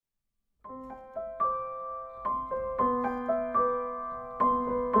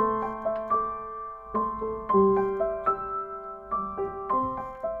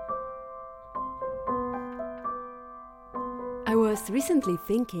I was recently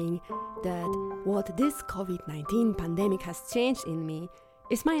thinking that what this COVID-19 pandemic has changed in me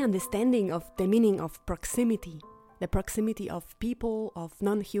is my understanding of the meaning of proximity, the proximity of people, of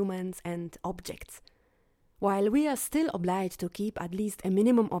non-humans and objects. While we are still obliged to keep at least a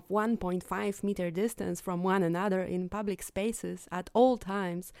minimum of 1.5 meter distance from one another in public spaces at all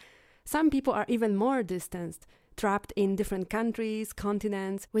times, some people are even more distanced, trapped in different countries,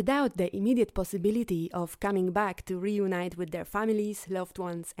 continents, without the immediate possibility of coming back to reunite with their families, loved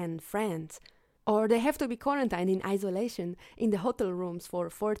ones, and friends. Or they have to be quarantined in isolation in the hotel rooms for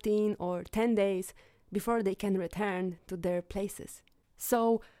 14 or 10 days before they can return to their places.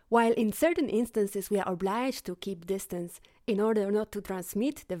 So, while in certain instances we are obliged to keep distance in order not to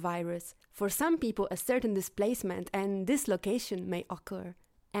transmit the virus, for some people a certain displacement and dislocation may occur.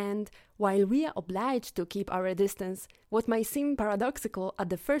 And while we are obliged to keep our distance, what might seem paradoxical at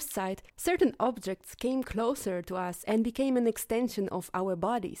the first sight, certain objects came closer to us and became an extension of our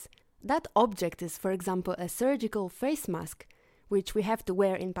bodies. That object is, for example, a surgical face mask, which we have to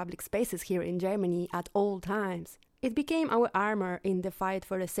wear in public spaces here in Germany at all times. It became our armor in the fight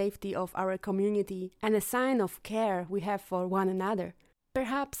for the safety of our community and a sign of care we have for one another.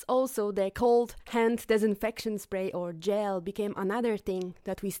 Perhaps also the cold hand disinfection spray or gel became another thing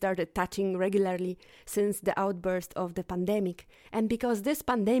that we started touching regularly since the outburst of the pandemic. And because this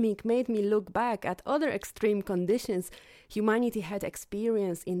pandemic made me look back at other extreme conditions humanity had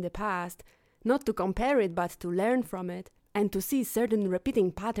experienced in the past, not to compare it but to learn from it, and to see certain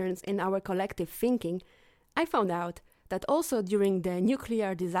repeating patterns in our collective thinking, I found out that also during the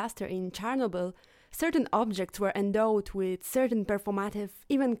nuclear disaster in Chernobyl, certain objects were endowed with certain performative,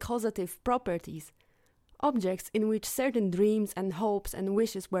 even causative properties. Objects in which certain dreams and hopes and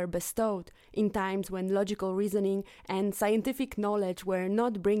wishes were bestowed in times when logical reasoning and scientific knowledge were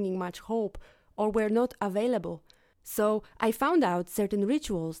not bringing much hope or were not available. So I found out certain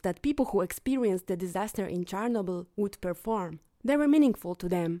rituals that people who experienced the disaster in Chernobyl would perform. They were meaningful to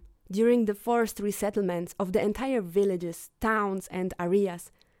them during the forced resettlements of the entire villages, towns and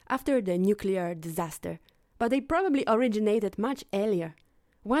areas after the nuclear disaster, but they probably originated much earlier.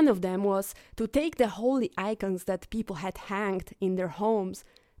 One of them was to take the holy icons that people had hanged in their homes,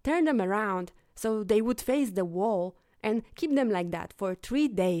 turn them around so they would face the wall, and keep them like that for 3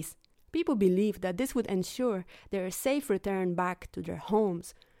 days. People believed that this would ensure their safe return back to their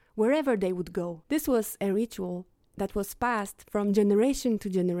homes, wherever they would go. This was a ritual that was passed from generation to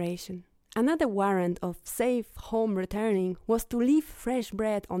generation. Another warrant of safe home returning was to leave fresh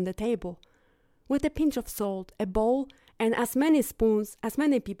bread on the table, with a pinch of salt, a bowl, and as many spoons as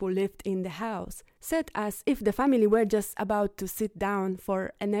many people lived in the house, set as if the family were just about to sit down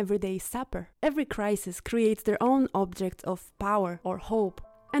for an everyday supper. Every crisis creates their own object of power or hope,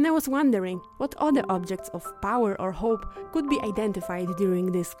 and I was wondering what other objects of power or hope could be identified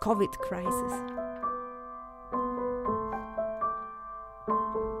during this COVID crisis.